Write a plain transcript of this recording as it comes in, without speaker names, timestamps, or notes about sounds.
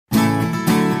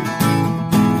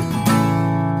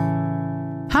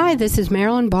Hi, this is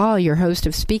Marilyn Ball, your host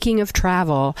of Speaking of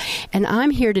Travel, and I'm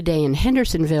here today in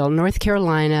Hendersonville, North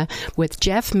Carolina, with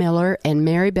Jeff Miller and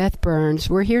Mary Beth Burns.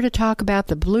 We're here to talk about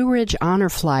the Blue Ridge Honor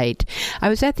Flight. I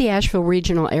was at the Asheville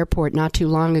Regional Airport not too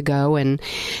long ago, and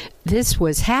this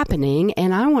was happening,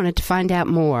 and I wanted to find out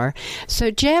more. So,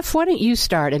 Jeff, why don't you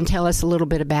start and tell us a little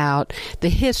bit about the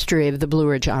history of the Blue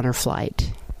Ridge Honor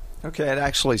Flight? Okay, it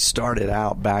actually started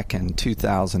out back in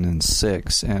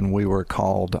 2006, and we were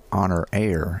called Honor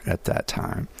Air at that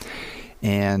time.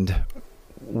 And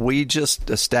we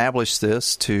just established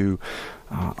this to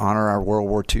honor our World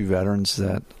War II veterans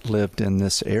that lived in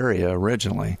this area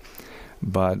originally.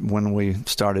 But when we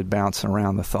started bouncing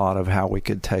around the thought of how we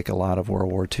could take a lot of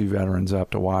World War II veterans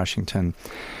up to Washington,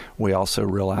 we also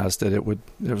realized that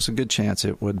there was a good chance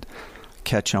it would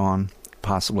catch on,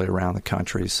 possibly around the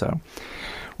country. So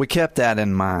we kept that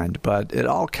in mind, but it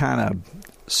all kind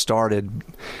of started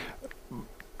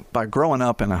by growing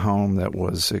up in a home that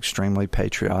was extremely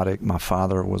patriotic. My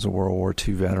father was a World War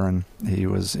II veteran. He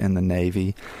was in the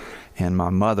Navy, and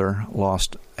my mother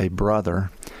lost a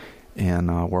brother in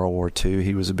World War II.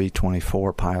 He was a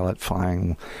B-24 pilot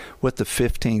flying with the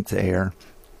 15th Air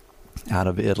out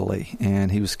of Italy,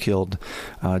 and he was killed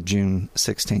June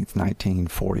 16th,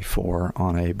 1944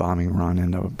 on a bombing run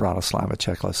into Bratislava,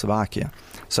 Czechoslovakia.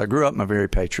 So I grew up in a very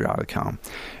patriotic home.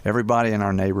 Everybody in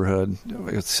our neighborhood,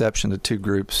 with the exception of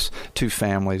two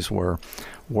families, were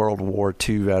World War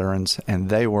II veterans, and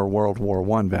they were World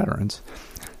War I veterans.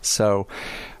 So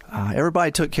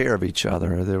everybody took care of each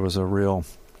other. There was a real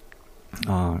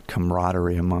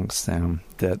camaraderie amongst them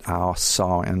that I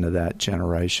saw into that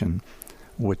generation,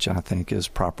 which I think is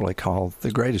properly called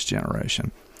the greatest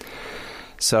generation.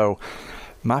 So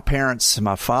my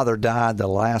father died the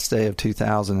last day of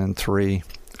 2003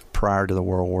 prior to the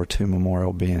World War II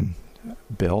memorial being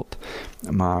built.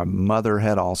 My mother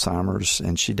had Alzheimer's,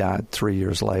 and she died 3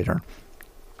 years later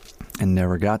and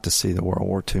never got to see the World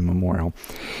War II memorial.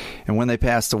 And when they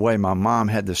passed away, my mom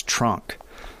had this trunk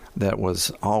that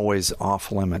was always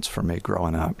off limits for me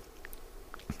growing up.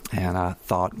 And I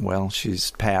thought, well,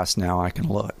 she's passed now, I can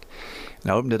look.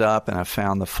 And I opened it up, and I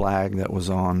found the flag that was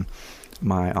on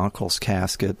my uncle's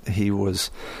casket. He was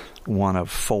one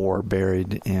of four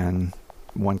buried in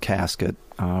one casket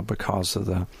because of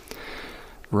the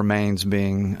remains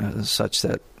being such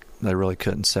that they really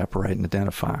couldn't separate and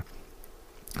identify.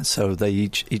 So they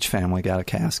each family got a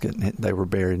casket, and they were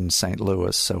buried in St.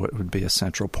 Louis, so it would be a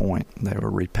central point. They were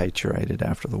repatriated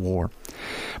after the war.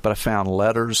 But I found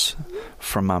letters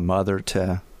from my mother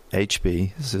to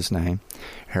H.B., is his name,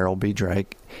 Harold B.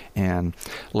 Drake, and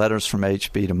letters from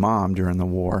H.B. to Mom during the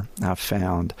war. I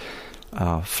found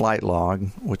a flight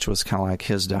log, which was kind of like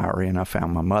his diary, and I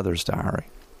found my mother's diary.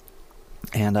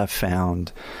 And I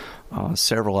found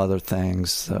several other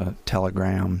things,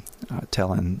 telegram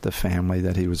telling the family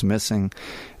that he was missing,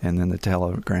 and then the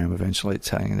telegram eventually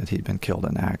telling that he'd been killed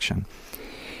in action.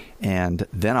 And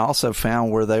then I also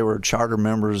found where they were charter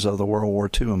members of the World War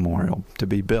II Memorial to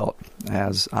be built,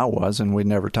 as I was, and we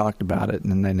never talked about it,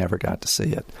 and they never got to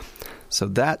see it. So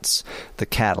that's the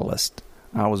catalyst.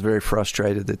 I was very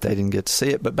frustrated that they didn't get to see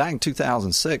it, but back in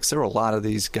 2006, there were a lot of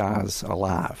these guys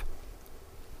alive.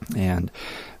 And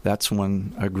that's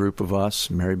when a group of us,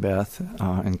 Mary Beth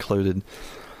included,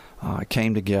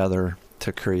 came together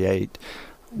to create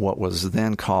what was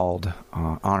then called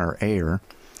Honor Air,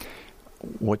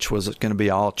 which was going to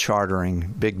be all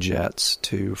chartering big jets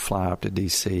to fly up to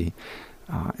D.C.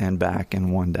 And back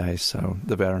in one day so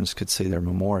the veterans could see their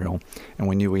memorial. And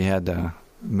we knew we had to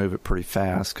move it pretty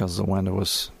fast because the window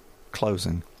was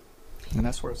closing. And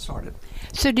that's where it started.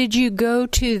 So did you go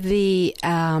to the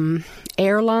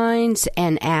airlines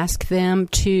and ask them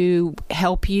to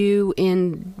help you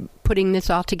in putting this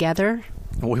all together?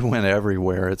 We went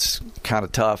everywhere. It's kind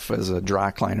of tough as a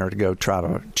dry cleaner to go try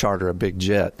to charter a big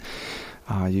jet.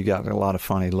 You got a lot of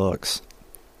funny looks.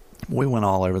 We went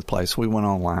all over the place. We went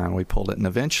online. We pulled it. And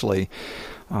eventually,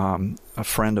 a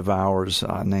friend of ours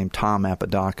named Tom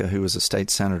Apodaca, who was a state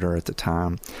senator at the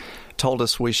time, told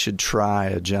us we should try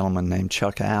a gentleman named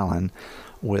Chuck Allen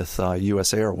with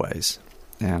U.S. Airways.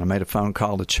 And I made a phone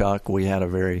call to Chuck. We had a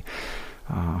very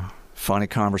funny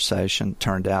conversation.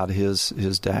 Turned out his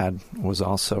dad was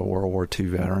also a World War II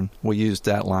veteran. We used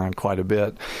that line quite a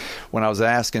bit. When I was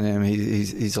asking him,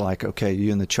 he's like, okay,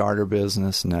 you in the charter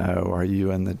business? No. Are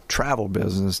you in the travel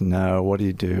business? No. What do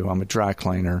you do? I'm a dry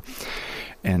cleaner.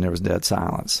 And there was dead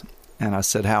silence. And I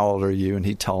said, how old are you? And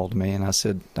he told me. And I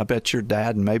said, I bet your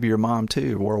dad and maybe your mom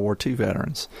too, World War II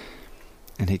veterans.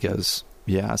 And he goes,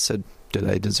 yeah. I said, do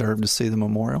they deserve to see the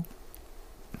memorial?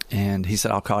 And he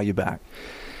said, I'll call you back.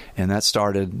 And that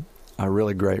started a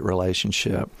really great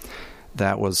relationship.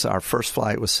 That was our first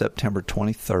flight was September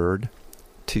 23rd,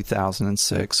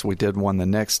 2006. We did one the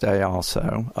next day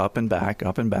also, up and back,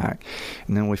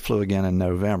 and then we flew again in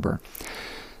November.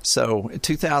 So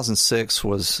 2006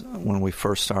 was when we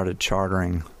first started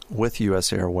chartering with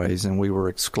U.S. Airways, and we were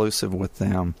exclusive with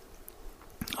them.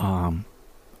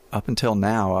 Up until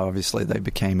now, obviously, they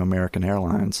became American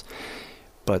Airlines.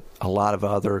 But a lot of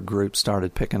other groups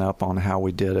started picking up on how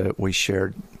we did it. We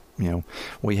shared,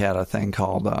 we had a thing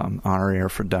called Honor Air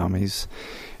for Dummies.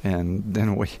 And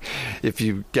then if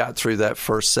you got through that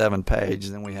first 7 page,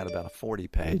 then we had about a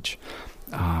 40-page,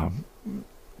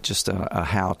 just a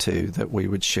how-to that we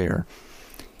would share.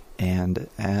 And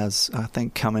as I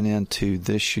think coming into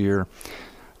this year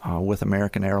with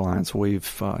American Airlines,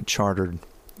 we've chartered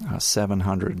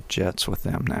 700 jets with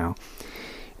them now.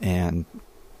 And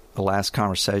the last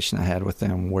conversation I had with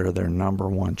them, we're their number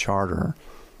one charter.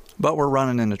 But we're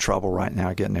running into trouble right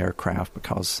now getting aircraft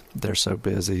because they're so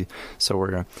busy. So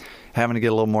we're having to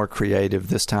get a little more creative.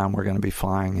 This time we're going to be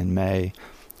flying in May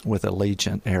with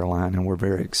Allegiant Airline, and we're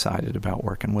very excited about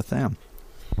working with them.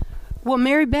 Well,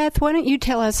 Mary Beth, why don't you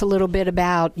tell us a little bit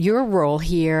about your role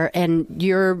here and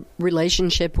your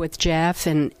relationship with Jeff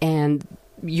and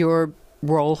your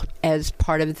role as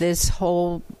part of this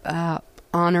whole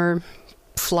honor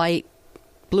flight.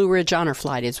 Blue Ridge Honor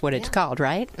Flight is what it's called,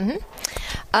 right?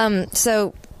 Mm-hmm.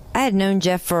 So I had known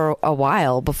Jeff for a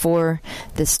while before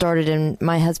this started, and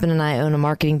my husband and I own a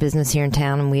marketing business here in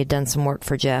town, and we had done some work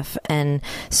for Jeff. And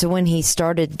so when he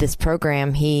started this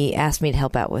program, he asked me to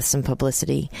help out with some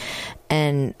publicity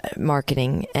and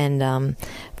marketing. And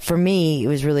for me, it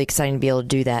was really exciting to be able to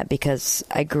do that because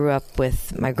I grew up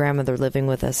with my grandmother living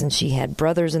with us, and she had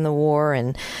brothers in the war,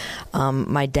 and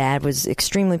my dad was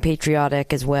extremely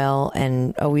patriotic as well,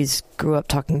 and always grew up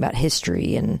talking about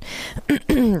history and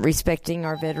respecting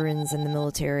our veterans in the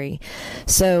military.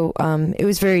 So it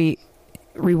was very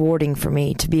rewarding for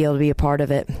me to be able to be a part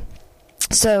of it.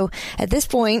 So at this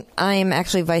point, I am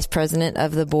actually vice president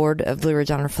of the board of Blue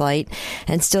Ridge Honor Flight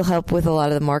and still help with a lot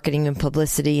of the marketing and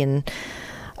publicity and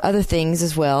other things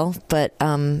as well. But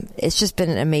it's just been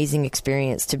an amazing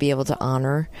experience to be able to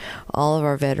honor all of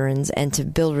our veterans and to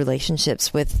build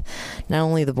relationships with not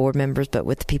only the board members, but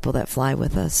with the people that fly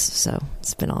with us. So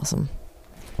it's been awesome.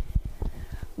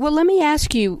 Well, let me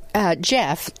ask you,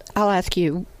 Jeff, I'll ask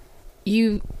you,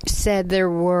 you said there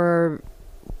were,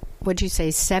 what'd you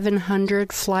say,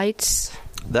 700 flights?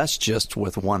 That's just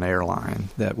with one airline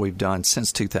that we've done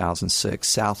since 2006.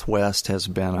 Southwest has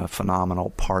been a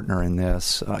phenomenal partner in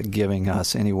this, giving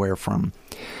us anywhere from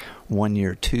 1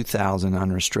 year 2,000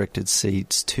 unrestricted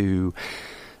seats to,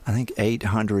 I think,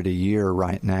 800 a year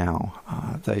right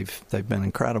now. They've been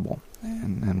incredible,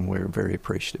 and we're very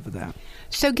appreciative of that.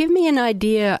 So give me an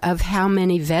idea of how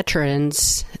many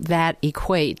veterans that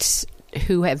equates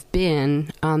who have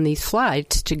been on these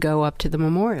flights to go up to the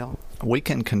memorial. We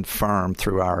can confirm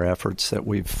through our efforts that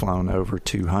we've flown over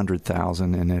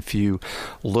 200,000, and if you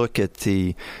look at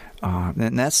the,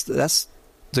 and that's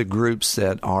the groups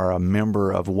that are a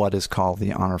member of what is called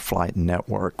the Honor Flight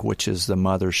Network, which is the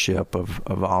mothership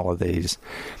of all of these.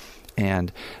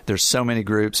 And there's so many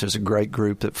groups. There's a great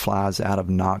group that flies out of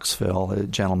Knoxville. A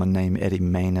gentleman named Eddie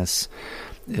Manus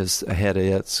is ahead of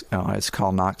it. It's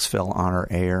called Knoxville Honor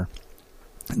Air.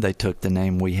 They took the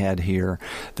name we had here.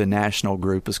 The national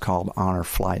group is called Honor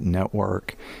Flight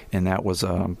Network, and that was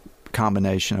a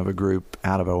combination of a group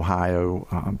out of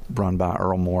Ohio run by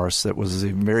Earl Morris. That was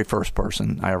the very first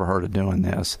person I ever heard of doing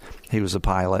this. He was a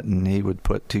pilot, and he would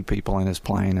put 2 people in his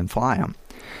plane and fly them.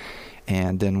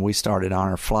 And then we started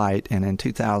Honor Flight, and in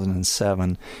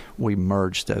 2007, we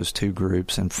merged those 2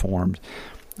 groups and formed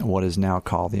what is now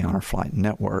called the Honor Flight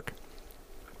Network,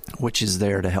 which is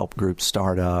there to help groups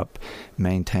start up,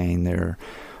 maintain their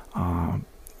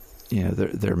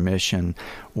mission.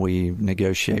 We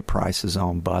negotiate prices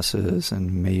on buses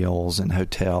and meals and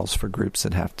hotels for groups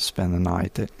that have to spend the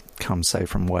night that come, say,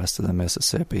 from west of the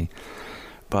Mississippi.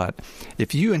 But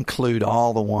if you include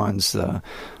all the ones, the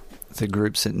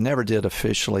groups that never did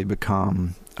officially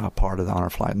become a part of the Honor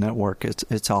Flight Network,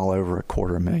 it's all over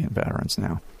 250,000 veterans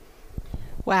now.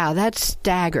 Wow, that's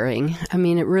staggering. I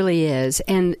mean, it really is.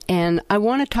 And I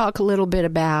want to talk a little bit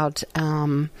about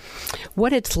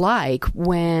what it's like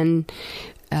when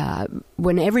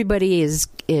everybody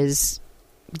is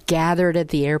gathered at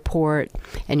the airport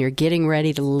and you're getting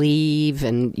ready to leave,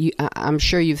 and I'm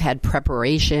sure you've had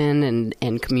preparation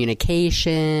and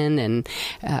communication and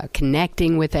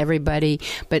connecting with everybody.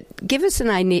 But give us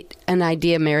an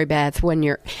idea, Mary Beth, when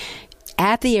you're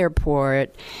at the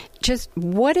airport, just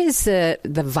what is the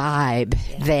vibe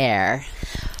there?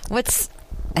 What's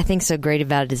I think so great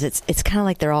about it is it's kind of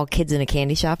like they're all kids in a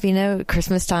candy shop, you know,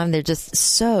 Christmas time. They're just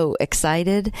so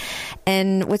excited.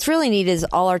 And what's really neat is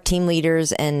all our team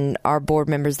leaders and our board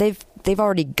members, they've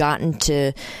already gotten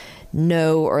to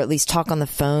know or at least talk on the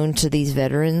phone to these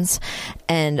veterans.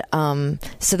 And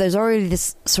so there's already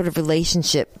this sort of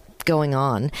relationship going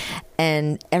on,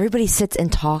 and everybody sits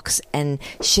and talks and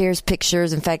shares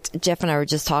pictures. In fact, Jeff and I were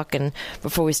just talking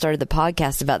before we started the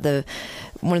podcast about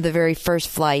one of the very first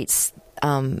flights,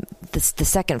 the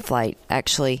second flight,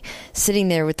 actually, sitting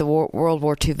there with the World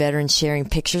War II veterans sharing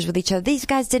pictures with each other. These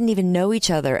guys didn't even know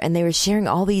each other, and they were sharing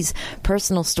all these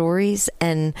personal stories.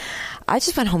 And I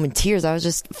just went home in tears. I was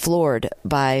just floored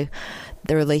by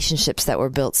the relationships that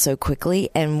were built so quickly,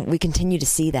 and we continue to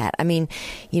see that. I mean,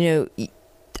 you know,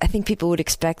 I think people would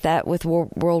expect that with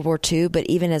World War II, but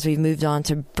even as we've moved on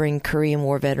to bring Korean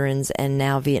War veterans and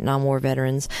now Vietnam War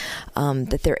veterans,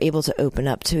 that they're able to open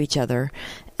up to each other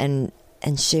and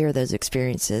share those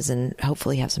experiences and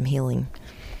hopefully have some healing.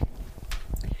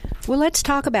 Well, let's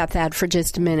talk about that for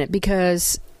just a minute,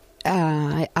 because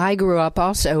I grew up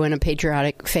also in a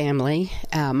patriotic family.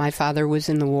 My father was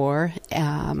in the war,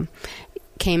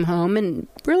 came home and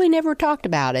really never talked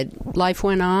about it. Life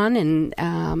went on,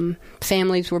 and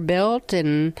families were built,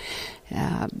 and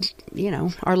you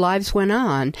know, our lives went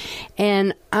on.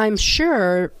 And I'm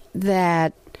sure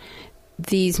that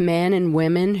these men and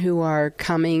women who are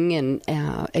coming and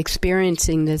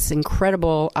experiencing this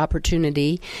incredible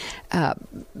opportunity,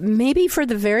 maybe for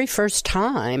the very first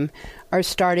time, are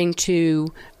starting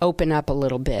to open up a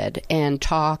little bit and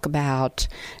talk about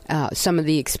some of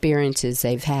the experiences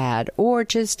they've had, or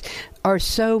just are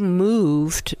so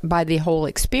moved by the whole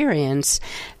experience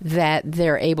that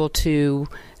they're able to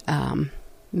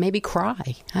maybe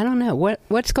cry. I don't know.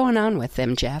 What's going on with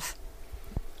them, Jeff?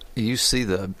 You see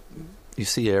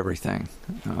everything.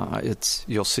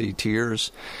 You'll see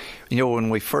tears. You know, when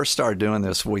we first started doing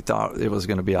this, we thought it was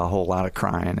going to be a whole lot of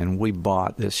crying, and we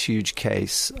bought this huge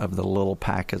case of the little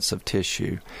packets of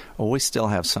tissue. Well, we still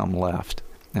have some left,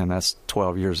 and that's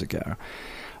 12 years ago.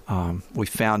 We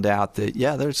found out that,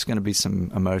 there's going to be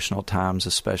some emotional times,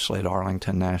 especially at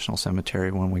Arlington National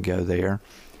Cemetery when we go there.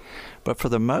 But for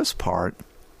the most part,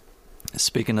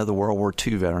 speaking of the World War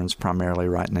II veterans primarily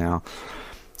right now,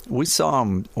 we saw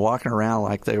them walking around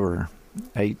like they were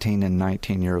 18 and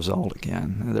 19 years old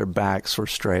again. Their backs were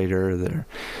straighter.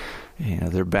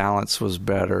 Their balance was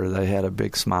better. They had a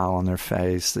big smile on their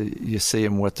face. You see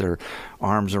them with their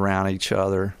arms around each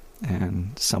other,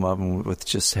 and some of them with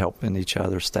just helping each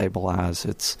other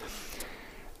stabilize.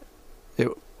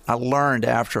 I learned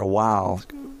after a while,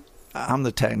 I'm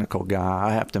the technical guy.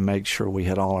 I have to make sure we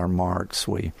hit all our marks.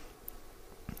 We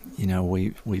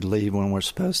leave when we're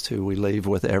supposed to. We leave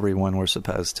with everyone we're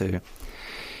supposed to.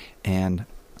 And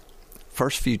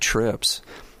first few trips,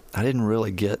 I'd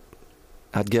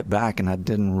get back and I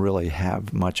didn't really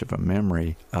have much of a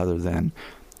memory other than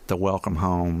the welcome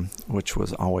home, which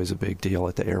was always a big deal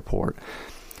at the airport.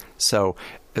 So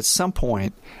at some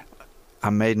point,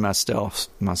 I made myself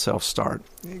start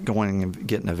going and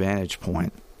getting a vantage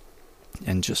point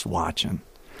and just watching.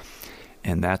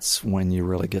 And that's when you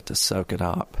really get to soak it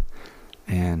up.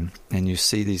 And you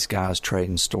see these guys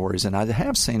trading stories. And I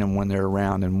have seen them when they're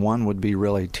around, and one would be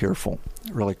really tearful,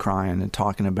 really crying and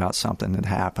talking about something that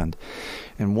happened.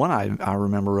 And one I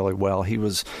remember really well, he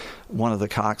was one of the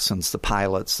coxswains, the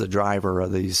pilots, the driver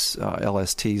of these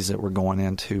LSTs that were going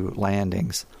into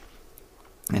landings.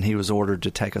 And he was ordered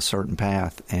to take a certain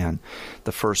path. And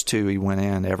the first two he went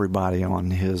in, everybody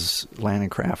on his landing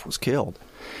craft was killed.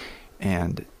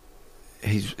 And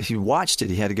he watched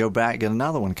it. He had to go back, get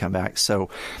another one, come back.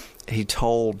 So he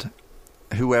told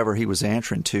whoever he was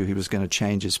answering to he was going to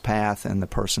change his path, and the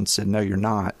person said, "No, you're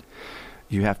not.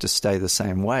 You have to stay the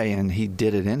same way." And he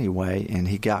did it anyway, and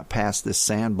he got past this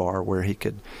sandbar where he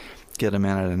could get them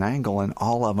in at an angle, and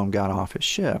all of them got off his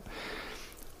ship.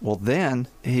 Well, then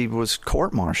he was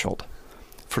court-martialed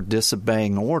for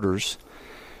disobeying orders.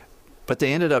 But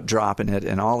they ended up dropping it,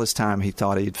 and all this time he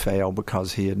thought he'd failed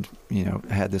because he had,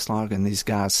 had this log. And these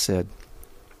guys said,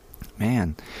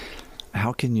 "Man,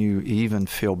 how can you even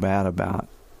feel bad about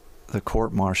the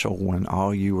court-martial when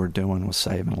all you were doing was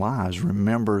saving lives?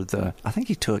 Remember I think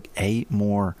he took 8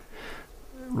 more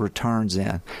returns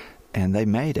in, and they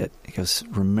made it." Because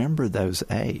remember those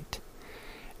 8.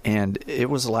 And it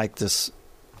was like this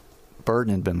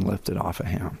burden had been lifted off of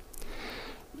him.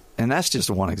 And that's just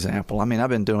one example. I mean,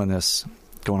 I've been doing this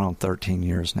going on 13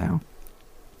 years now,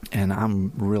 and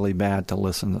I'm really bad to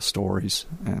listen to stories,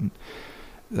 and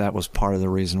that was part of the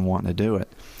reason wanting to do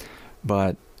it.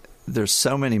 But there's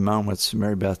so many moments,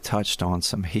 Mary Beth touched on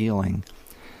some healing,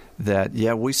 that,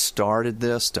 yeah, we started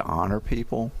this to honor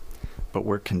people, but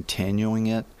we're continuing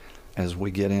it as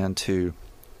we get into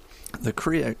the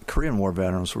Korean War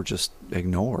veterans were just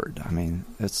ignored. I mean,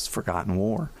 it's forgotten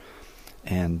war.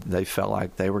 And they felt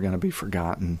like they were going to be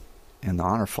forgotten in the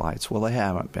honor flights. Well, they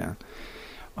haven't been.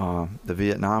 The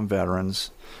Vietnam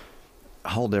veterans, a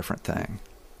whole different thing.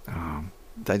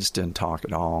 They just didn't talk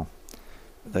at all.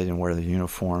 They didn't wear the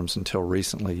uniforms. Until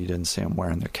recently, you didn't see them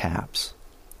wearing their caps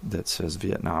that says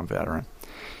Vietnam veteran.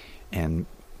 And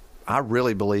I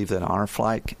really believe that honor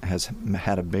flight has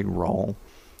had a big role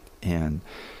in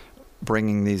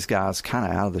bringing these guys kind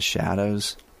of out of the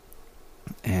shadows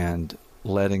and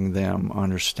letting them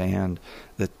understand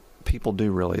that people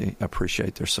do really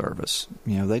appreciate their service.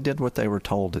 You know, they did what they were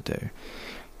told to do.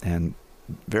 And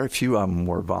very few of them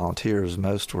were volunteers.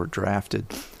 Most were drafted.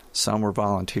 Some were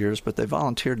volunteers, but they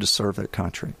volunteered to serve their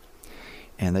country.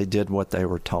 And they did what they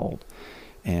were told.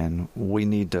 And we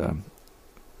need to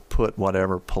put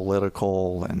whatever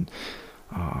political and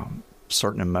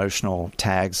certain emotional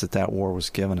tags that war was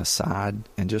given aside,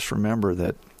 and just remember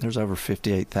that there's over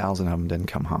 58,000 of them didn't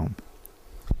come home.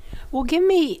 Well, give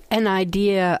me an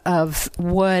idea of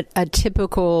what a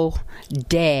typical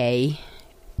day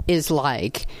is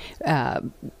like.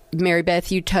 Mary Beth,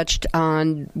 you touched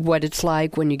on what it's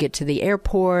like when you get to the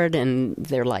airport and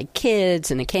they're like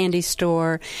kids in a candy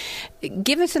store.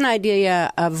 Give us an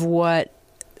idea of what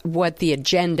the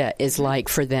agenda is like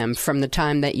for them from the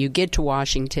time that you get to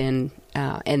Washington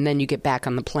and then you get back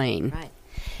on the plane. Right.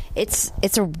 It's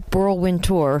a whirlwind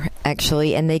tour,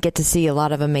 actually, and they get to see a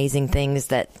lot of amazing things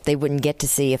that they wouldn't get to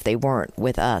see if they weren't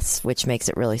with us, which makes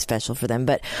it really special for them.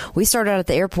 But we start out at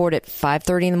the airport at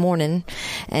 5:30 in the morning,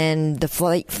 and the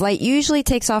flight usually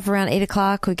takes off around 8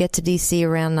 o'clock. We get to D.C.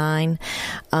 around 9.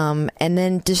 And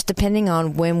then just depending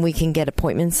on when we can get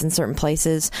appointments in certain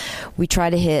places, we try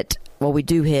to hit, well, we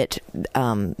do hit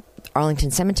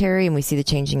Arlington Cemetery, and we see the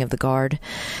changing of the guard.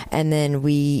 And then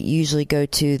we usually go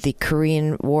to the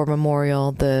Korean War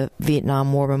Memorial, the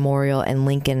Vietnam War Memorial, and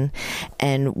Lincoln,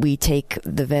 and we take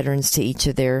the veterans to each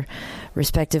of their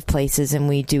respective places, and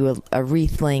we do a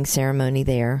wreath-laying ceremony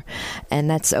there. And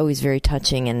that's always very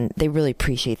touching, and they really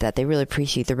appreciate that. They really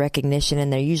appreciate the recognition,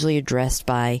 and they're usually addressed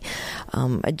by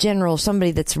a general,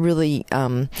 somebody that's really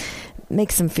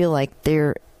makes them feel like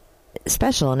they're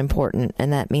special and important,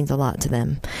 and that means a lot to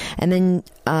them. And then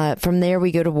from there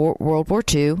we go to World War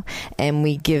II, and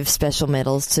we give special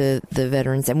medals to the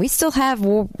veterans. And we still have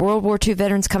World War II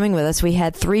veterans coming with us. We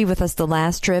had 3 with us the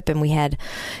last trip, and we had,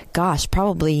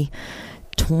 probably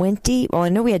 20. Well, I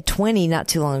know we had 20 not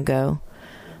too long ago.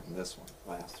 This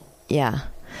one, last one. Yeah.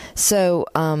 So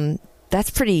that's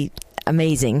pretty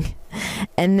amazing.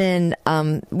 And then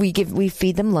we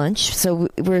feed them lunch. So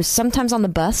we're sometimes on the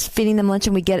bus feeding them lunch,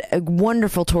 and we get a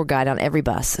wonderful tour guide on every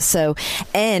bus. So,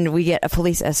 and we get a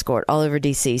police escort all over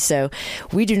DC. So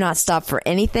we do not stop for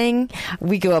anything.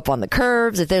 We go up on the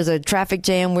curbs. If there's a traffic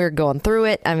jam, we're going through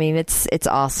it. I mean, it's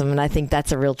awesome, and I think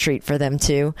that's a real treat for them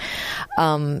too.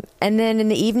 And then in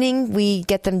the evening, we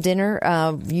get them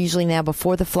dinner, usually now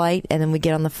before the flight, and then we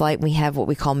get on the flight, and we have what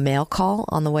we call mail call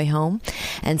on the way home.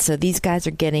 And so these guys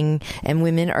are getting, and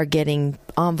women are getting,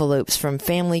 envelopes from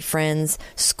family, friends,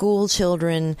 school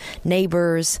children,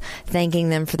 neighbors, thanking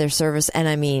them for their service. And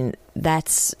I mean,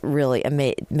 that's really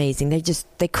amazing.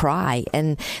 They cry,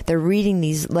 and they're reading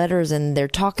these letters, and they're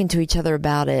talking to each other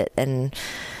about it, and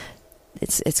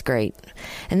it's great.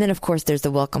 And then, of course, there's the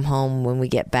welcome home when we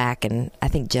get back, and I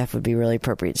think Jeff would be really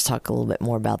appropriate to talk a little bit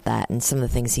more about that and some of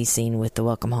the things he's seen with the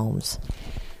welcome homes.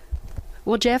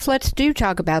 Well, Jeff, let's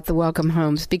talk about the welcome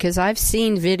homes, because I've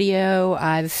seen video.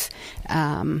 I've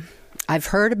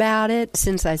heard about it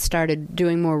since I started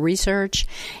doing more research.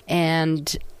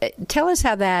 And tell us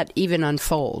how that even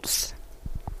unfolds.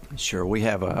 Sure. We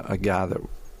have a guy that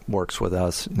works with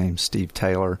us named Steve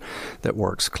Taylor that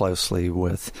works closely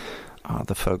with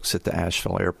the folks at the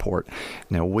Asheville airport.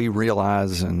 Now, we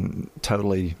realize and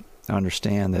totally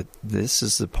understand that this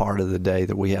is the part of the day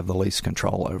that we have the least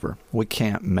control over. We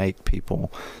can't make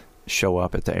people show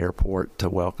up at the airport to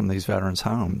welcome these veterans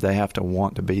home. They have to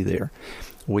want to be there.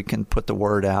 We can put the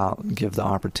word out and give the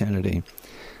opportunity,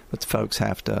 but the folks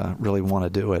have to really want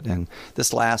to do it. And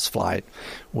this last flight,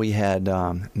 we had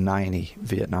 90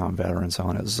 Vietnam veterans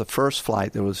on it. It was the first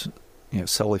flight that was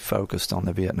solely focused on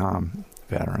the Vietnam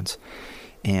veterans.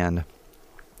 And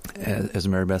as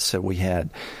Mary Beth said, we had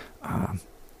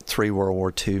 3 World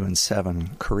War II and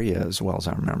 7 Korea, as well as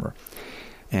I remember.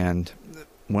 And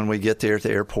when we get there at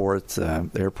the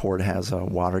airport has a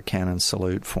water cannon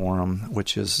salute for them,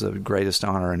 which is the greatest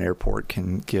honor an airport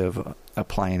can give a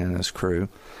plane and its crew.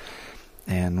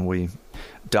 And we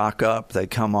dock up, they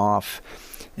come off,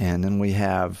 and then we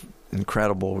have an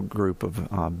incredible group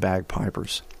of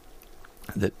bagpipers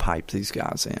that pipe these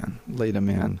guys in, lead them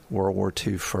in. World War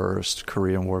II first,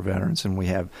 Korean War veterans, and we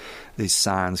have these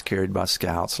signs carried by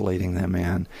scouts leading them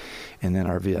in, and then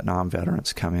our Vietnam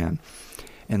veterans come in.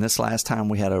 And this last time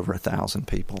we had over 1,000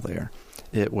 people there.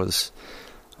 It was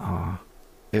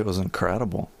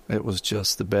incredible. It was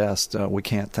just the best. We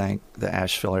can't thank the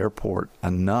Asheville Airport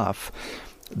enough.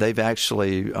 They've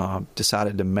actually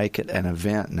decided to make it an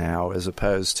event now, as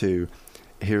opposed to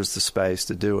here's the space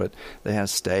to do it. They had a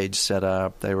stage set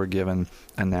up. They were given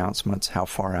announcements how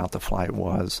far out the flight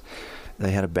was. They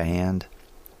had a band.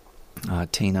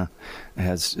 Tina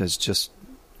has just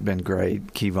been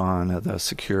great. Kevon, the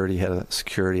security, head of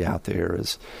security out there,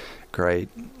 is great.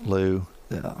 Lou,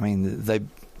 I mean,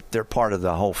 they're part of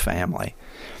the whole family.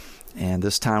 And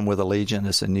this time with Allegiant,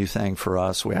 it's a new thing for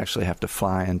us. We actually have to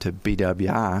fly into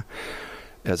BWI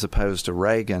as opposed to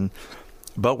Reagan.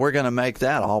 But we're going to make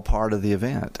that all part of the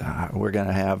event. We're going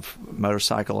to have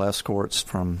motorcycle escorts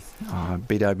from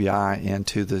BWI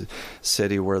into the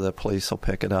city where the police will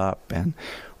pick it up. And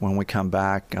when we come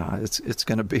back, it's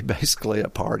going to be basically a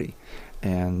party.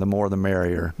 And the more the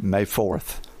merrier. May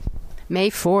 4th. May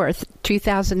 4th,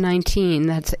 2019,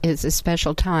 that is a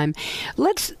special time.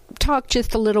 Let's talk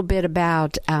just a little bit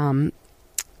about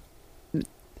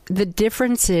the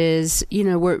differences. You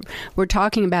know, we're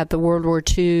talking about the World War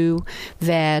II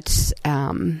vets.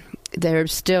 They're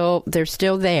still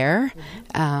there,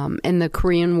 and the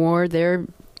Korean War, they're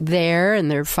there, and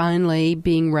they're finally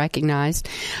being recognized.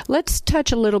 Let's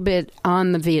touch a little bit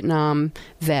on the Vietnam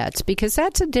vets, because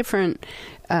that's a different.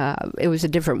 It was a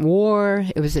different war.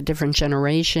 It was a different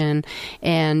generation,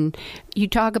 and you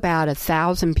talk about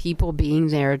 1,000 people being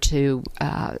there to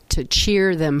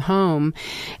cheer them home.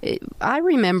 I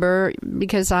remember,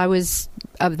 because I was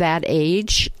of that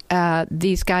age,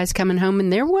 these guys coming home,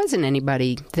 and there wasn't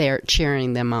anybody there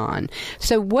cheering them on.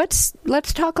 So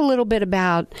let's talk a little bit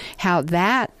about how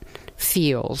that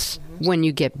feels when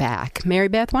you get back. Mary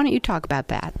Beth, why don't you talk about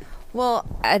that? Well,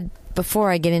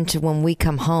 before I get into when we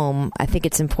come home, I think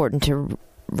it's important to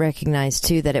recognize,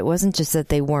 too, that it wasn't just that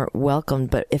they weren't welcomed,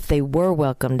 but if they were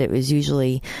welcomed, it was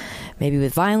usually maybe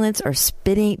with violence or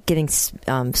spitting, getting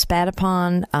spat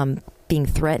upon, being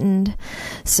threatened.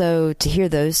 So to hear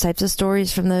those types of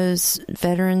stories from those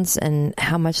veterans and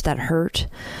how much that hurt,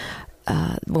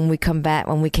 when we came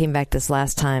back this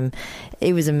last time,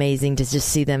 it was amazing to just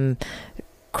see them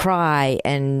cry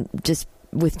and just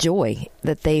with joy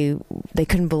that they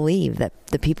couldn't believe that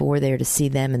the people were there to see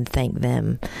them and thank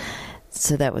them.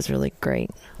 So that was really great.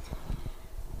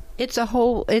 It's a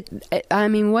whole, I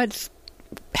mean, what's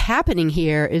happening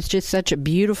here is just such a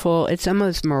beautiful, it's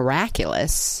almost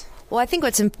miraculous. Well, I think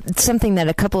something that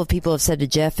a couple of people have said to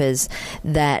Jeff is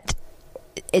that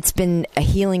it's been a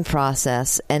healing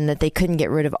process, and that they couldn't get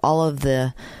rid of all of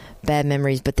the bad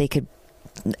memories, but they could,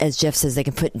 as Jeff says, they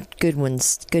can put good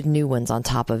new ones on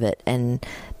top of it, and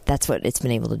that's what it's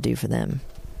been able to do for them.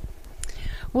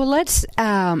 Well, let's,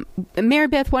 Mary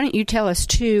Beth, why don't you tell us,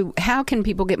 too, how can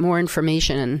people get more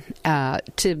information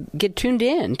to get tuned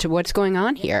in to what's going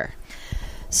on here?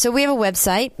 So we have a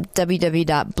website,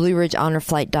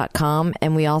 www.blueridgehonorflight.com,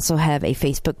 and we also have a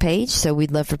Facebook page, so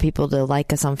we'd love for people to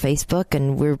like us on Facebook,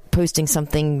 and we're posting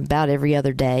something about every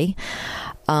other day.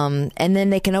 And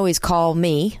then they can always call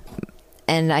me,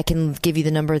 and I can give you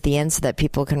the number at the end so that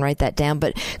people can write that down.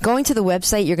 But going to the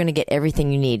website, you're going to get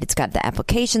everything you need. It's got the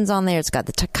applications on there. It's got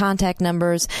the contact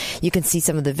numbers. You can see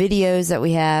some of the videos that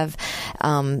we have.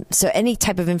 So any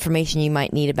type of information you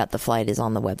might need about the flight is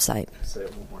on the website. Say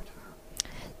it one more time.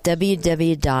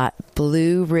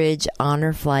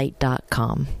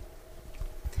 www.blueridgehonorflight.com.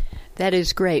 That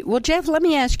is great. Well, Jeff, let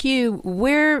me ask you,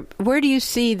 where do you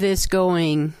see this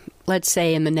going, let's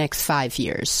say, in the next 5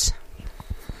 years?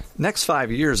 Next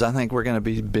 5 years, I think we're going to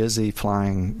be busy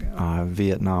flying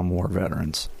Vietnam War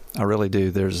veterans. I really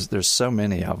do. There's so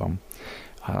many of them.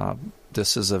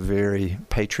 This is a very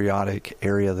patriotic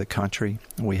area of the country.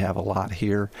 We have a lot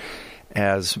here.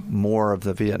 As more of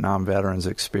the Vietnam veterans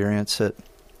experience it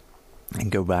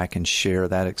and go back and share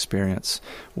that experience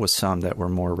with some that were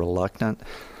more reluctant.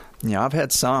 You know, I've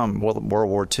had some, World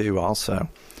War II also,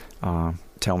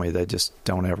 tell me they just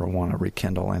don't ever want to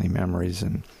rekindle any memories,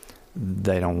 and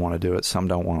they don't want to do it. Some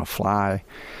don't want to fly.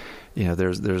 You know,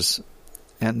 there's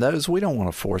and those, we don't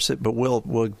want to force it, but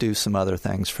we'll do some other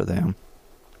things for them.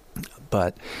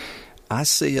 But I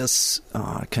see us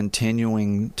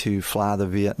continuing to fly the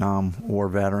Vietnam War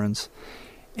veterans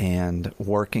and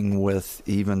working with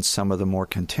even some of the more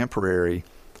contemporary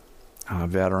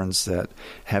veterans that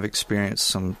have experienced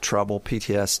some trouble,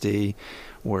 PTSD,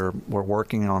 We're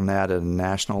working on that at a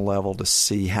national level to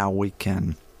see how we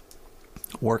can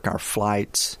work our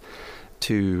flights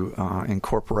to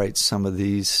incorporate some of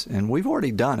these. And we've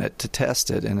already done it to test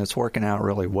it, and it's working out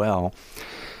really well.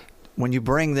 When you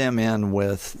bring them in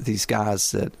with these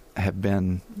guys that have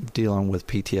been dealing with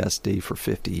PTSD for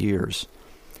 50 years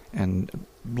and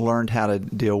learned how to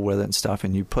deal with it and stuff,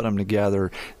 and you put them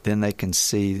together, then they can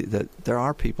see that there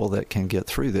are people that can get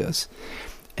through this,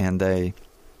 and they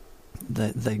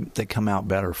come out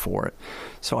better for it.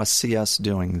 So I see us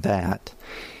doing that,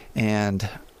 and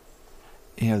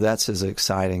that's as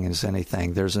exciting as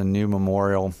anything. There's a new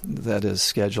memorial that is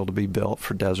scheduled to be built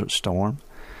for Desert Storm,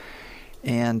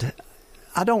 and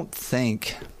I don't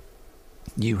think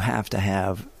you have to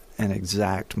have an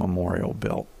exact memorial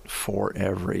built for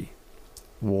every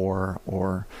war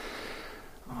or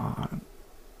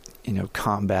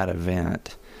combat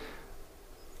event.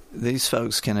 These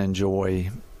folks can enjoy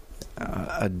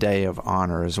a day of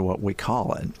honor, is what we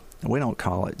call it. We don't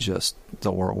call it just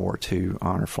the World War II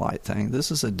honor flight thing.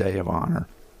 This is a day of honor.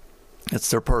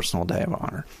 It's their personal day of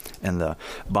honor. And the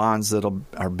bonds that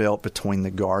are built between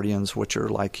the guardians, which are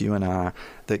like you and I,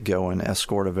 that go and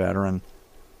escort a veteran,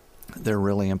 they're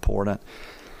really important.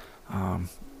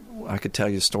 I could tell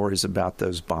you stories about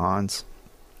those bonds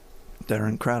that are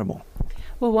incredible.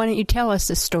 Well, why don't you tell us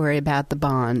a story about the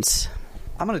bonds?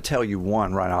 I'm going to tell you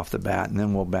one right off the bat, and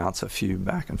then we'll bounce a few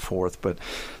back and forth. But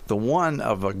the one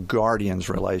of a guardian's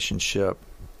relationship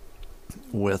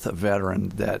with a veteran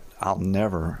that I'll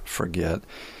never forget,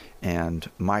 and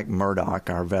Mike Murdoch,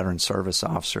 our veteran service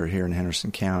officer here in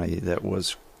Henderson County, that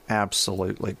was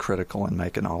absolutely critical in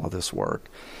making all of this work.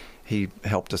 He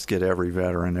helped us get every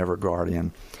veteran, every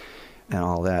guardian, and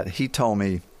all that. He told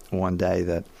me one day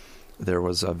that there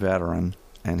was a veteran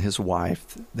and his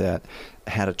wife that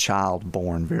had a child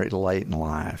born very late in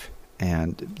life,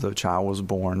 and the child was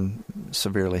born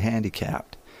severely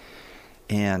handicapped.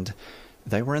 And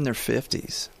they were in their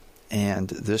 50s, and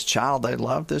this child, they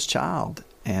loved this child,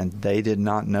 and they did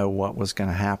not know what was going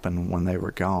to happen when they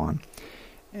were gone.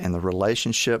 And the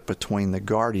relationship between the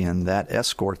guardian, that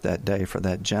escort that day for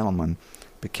that gentleman,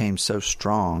 became so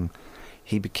strong,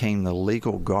 he became the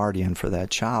legal guardian for that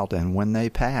child. And when they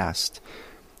passed,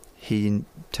 he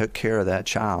took care of that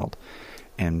child.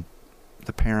 And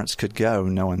the parents could go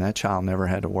knowing that child never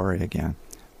had to worry again.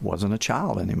 Wasn't a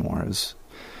child anymore. It was,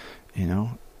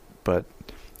 but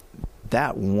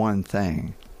that one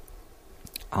thing,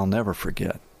 I'll never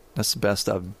forget. That's the best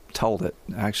I've told it,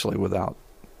 actually, without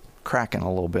cracking a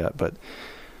little bit. But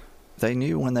they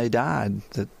knew when they died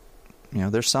that,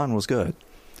 their son was good.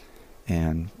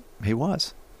 And he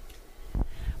was.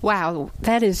 Wow,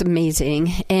 that is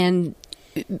amazing. And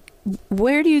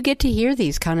where do you get to hear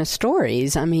these kind of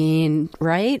stories? I mean,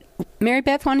 right? Mary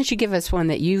Beth, why don't you give us one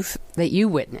that you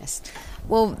witnessed?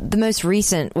 Well, the most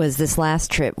recent was this last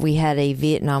trip. We had a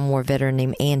Vietnam War veteran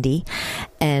named Andy,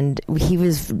 and he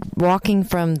was walking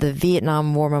from the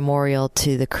Vietnam War Memorial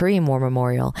to the Korean War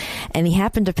Memorial, and he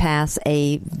happened to pass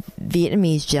a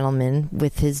Vietnamese gentleman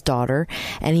with his daughter,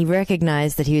 and he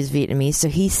recognized that he was Vietnamese, so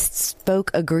he spoke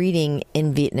a greeting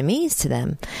in Vietnamese to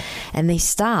them, and they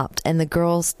stopped, and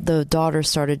the daughter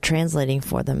started translating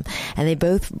for them, and they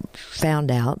both found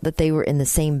out that they were in the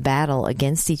same battle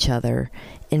against each other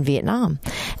in Vietnam.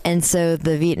 And so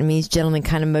the Vietnamese gentleman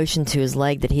kind of motioned to his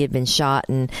leg that he had been shot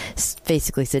and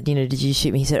basically said, did you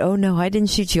shoot me? He said, oh, no, I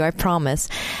didn't shoot you, I promise.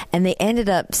 And they ended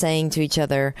up saying to each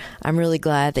other, I'm really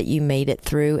glad that you made it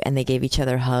through. And they gave each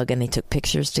other a hug and they took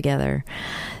pictures together.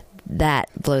 That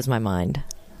blows my mind.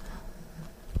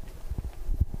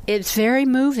 It's very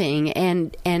moving,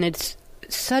 and it's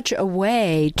such a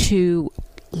way to,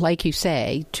 like you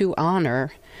say, to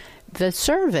honor the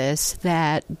service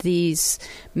that these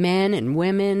men and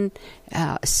women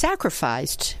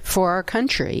sacrificed for our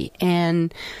country,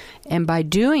 and by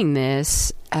doing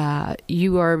this,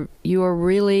 you are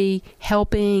really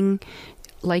helping,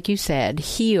 like you said,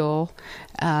 heal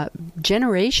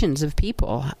generations of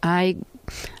people. I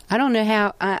don't know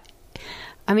how.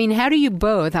 I mean, how do you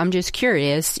both? I'm just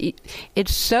curious.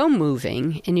 It's so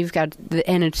moving, and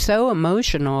and it's so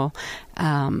emotional.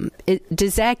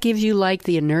 Does that give you like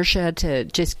the inertia to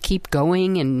just keep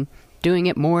going and doing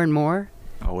it more and more?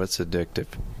 Oh, it's addictive.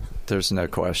 There's no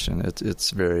question.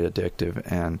 It's very addictive,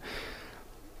 and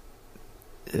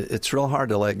it's real hard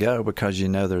to let go because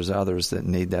there's others that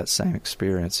need that same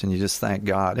experience, and you just thank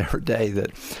God every day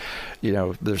that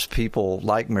there's people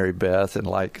like Mary Beth and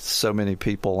like so many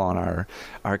people on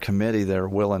our committee that are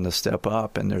willing to step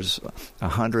up, and there's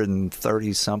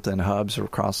 130 something hubs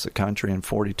across the country in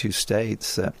 42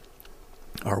 states that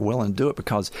are willing to do it,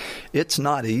 because it's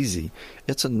not easy.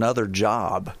 It's another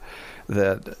job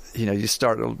that, you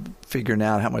start figuring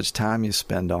out how much time you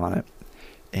spend on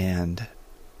it.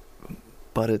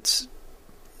 But it's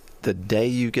the day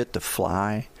you get to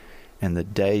fly and the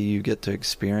day you get to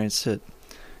experience it,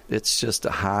 it's just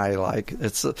a high. Like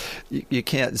you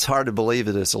can't. It's hard to believe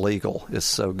that it's legal. It's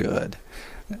so good,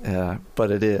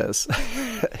 but it is.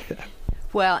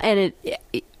 Well, and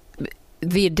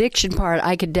the addiction part,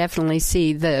 I could definitely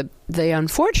see. The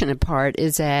unfortunate part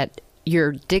is that your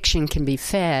addiction can be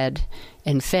fed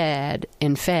and fed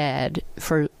and fed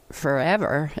for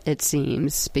forever, it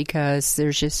seems, because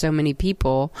there's just so many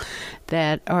people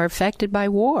that are affected by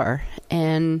war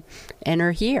and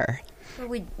are here.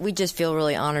 We just feel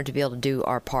really honored to be able to do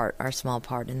our part, our small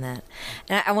part in that.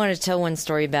 And I wanted to tell one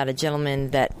story about a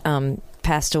gentleman that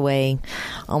passed away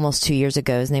almost 2 years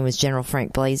ago. His name was General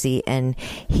Frank Blasey, and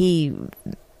he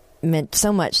meant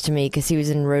so much to me because he was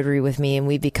in Rotary with me, and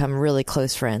we've become really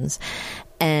close friends.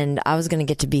 And I was going to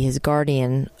get to be his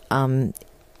guardian.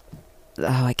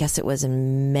 I guess it was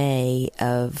in May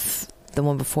of the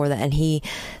one before that, and he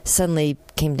suddenly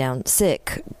came down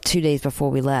sick 2 days before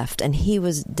we left, and he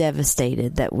was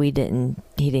devastated that he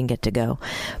didn't get to go.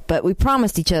 But we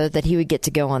promised each other that he would get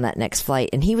to go on that next flight,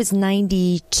 and he was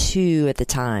 92 at the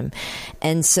time,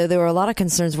 and so there were a lot of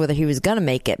concerns whether he was going to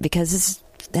make it because his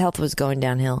health was going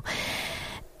downhill.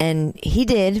 And he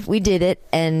did. We did it.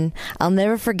 And I'll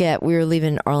never forget, we were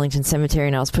leaving Arlington Cemetery,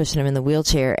 and I was pushing him in the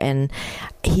wheelchair, and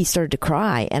he started to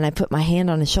cry. And I put my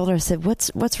hand on his shoulder. I said,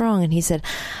 what's wrong? And he said,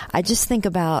 I just think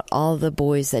about all the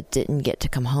boys that didn't get to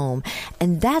come home.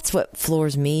 And that's what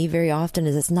floors me very often,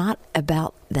 is it's not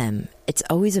about them. It's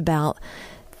always about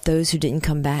those who didn't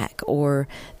come back, or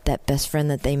that best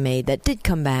friend that they made that did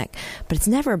come back. But it's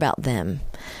never about them.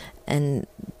 And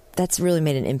that's really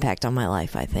made an impact on my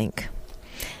life, I think.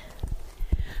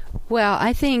 Well,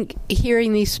 I think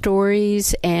hearing these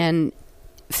stories and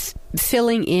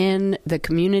filling in the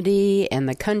community and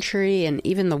the country and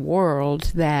even the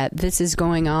world that this is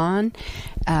going on,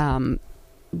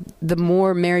 the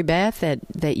more, Mary Beth,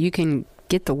 that you can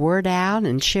get the word out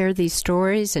and share these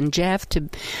stories, and Jeff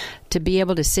to be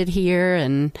able to sit here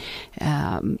and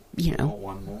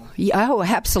one more. Oh,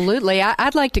 absolutely.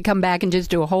 I'd like to come back and just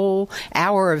do a whole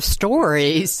hour of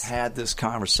stories. Had this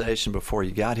conversation before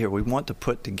you got here. We want to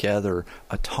put together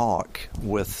a talk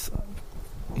with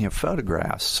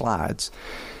photographs, slides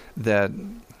that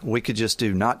we could just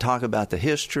do, not talk about the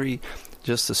history,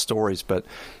 just the stories. But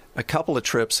a couple of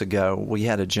trips ago, we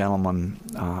had a gentleman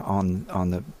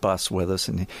on the bus with us,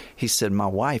 and he said, my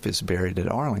wife is buried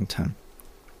at Arlington.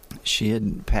 She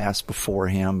had passed before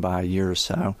him by a year or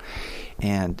so,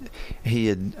 and he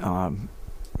had,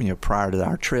 prior to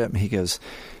our trip, he goes,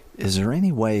 is there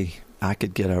any way I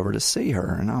could get over to see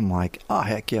her? And I'm like, oh,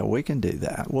 heck yeah, we can do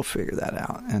that. We'll figure that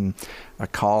out. And I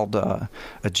called a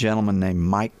gentleman named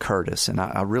Mike Curtis, and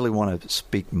I really want to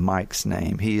speak Mike's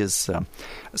name. He is a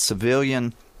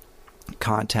civilian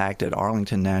contact at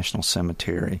Arlington National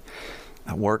Cemetery,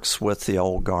 works with the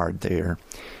old guard there.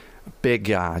 Big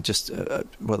guy, just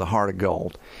with a heart of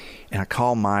gold. And I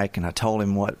called Mike, and I told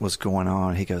him what was going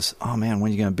on. He goes, oh, man, when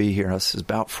are you going to be here? I said,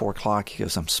 about 4 o'clock. He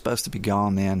goes, I'm supposed to be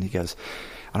gone then. He goes,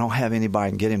 I don't have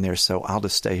anybody can get him there, so I'll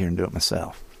just stay here and do it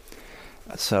myself.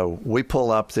 So we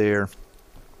pull up there.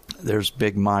 There's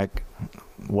Big Mike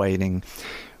waiting.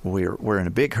 We're in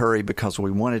a big hurry because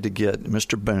we wanted to get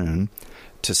Mr. Boone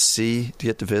to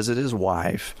get to visit his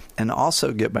wife, and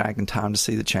also get back in time to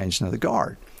see the changing of the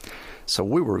guard. So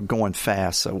we were going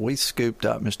fast. So we scooped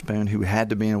up Mr. Boone, who had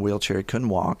to be in a wheelchair. He couldn't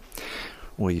walk.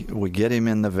 We get him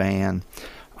in the van.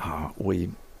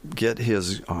 We get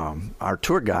his our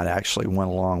tour guide actually went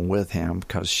along with him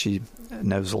because she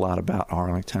knows a lot about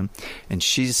Arlington, and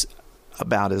she's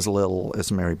about as little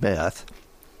as Mary Beth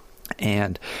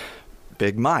and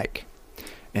Big Mike.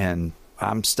 And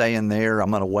I'm staying there.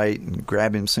 I'm going to wait and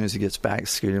grab him as soon as he gets back,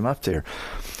 scoot him up there.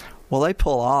 Well, they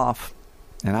pull off,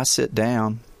 and I sit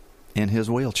down in his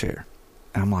wheelchair.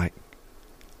 And I'm like,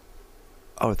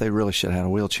 oh, they really should have had a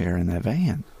wheelchair in that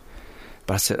van.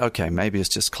 But I said, okay, maybe it's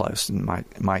just close, and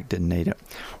Mike didn't need it.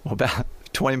 Well, about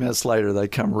 20 minutes later, they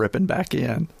come ripping back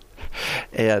in,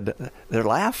 and they're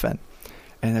laughing.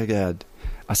 And they go,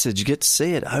 I said, you get to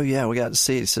see it? Oh, yeah, we got to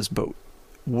see it. He says, but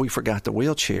we forgot the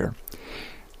wheelchair.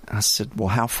 I said, well,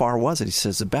 how far was it? He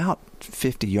says, about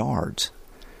 50 yards.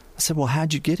 I said, well,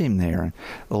 how'd you get him there? And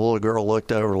the little girl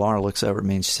looked over, Laura looks over at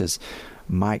me, and she says,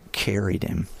 Mike carried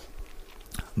him.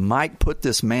 Mike put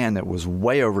this man that was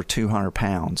way over 200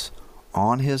 pounds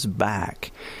on his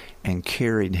back and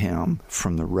carried him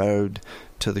from the road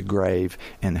to the grave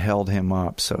and held him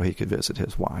up so he could visit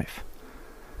his wife.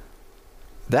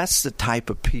 That's the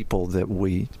type of people that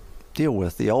we deal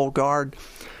with. The old guard,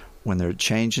 when they're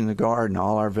changing the guard and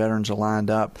all our veterans are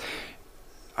lined up,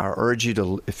 I urge you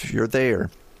to, if you're there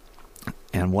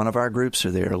and one of our groups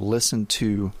are there, listen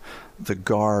to the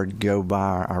guard go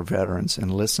by our veterans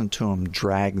and listen to them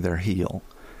drag their heel.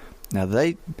 Now,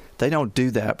 they don't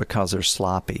do that because they're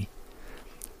sloppy.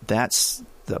 That's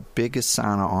the biggest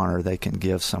sign of honor they can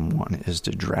give someone, is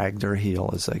to drag their heel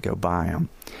as they go by them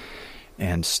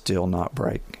and still not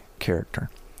break character.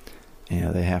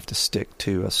 They have to stick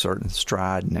to a certain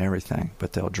stride and everything,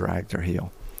 but they'll drag their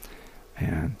heel.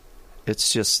 And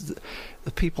it's just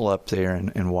the people up there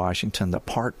in Washington, the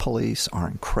park police are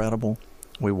incredible.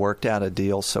 We worked out a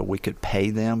deal so we could pay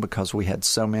them because we had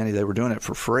so many. They were doing it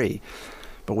for free,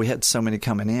 but we had so many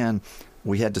coming in.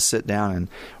 We had to sit down and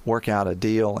work out a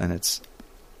deal, and it's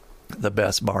the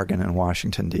best bargain in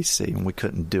Washington, D.C., and we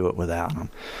couldn't do it without them.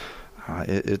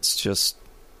 It's just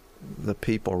the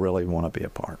people really want to be a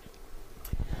part.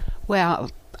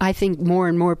 Well, I think more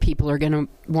and more people are going to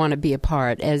want to be a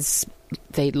part as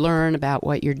they learn about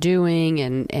what you're doing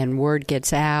and word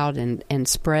gets out and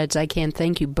spreads. I can't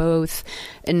thank you both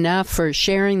enough for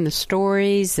sharing the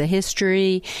stories, the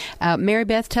history. Mary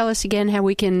Beth, tell us again how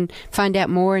we can find out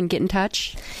more and get in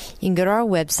touch. You can go to our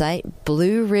website,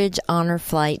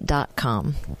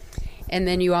 BlueRidgeHonorFlight.com. And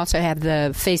then you also have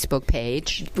the Facebook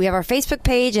page. We have our Facebook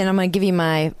page, and I'm going to give you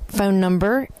my phone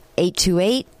number,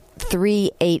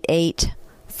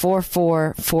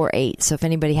 828-388-4448. So if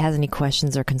anybody has any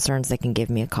questions or concerns, they can give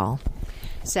me a call.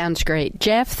 Sounds great.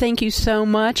 Jeff, thank you so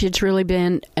much. It's really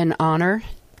been an honor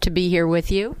to be here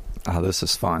with you. Oh, this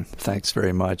is fun. Thanks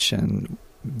very much. And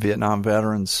Vietnam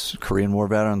veterans, Korean War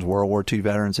veterans, World War II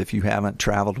veterans, if you haven't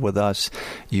traveled with us,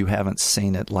 you haven't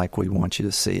seen it like we want you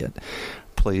to see it.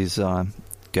 Please go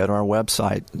to our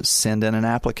website, send in an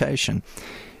application,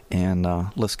 and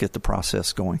let's get the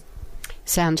process going.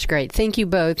 Sounds great. Thank you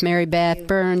both, Mary Beth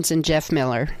Burns and Jeff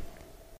Miller.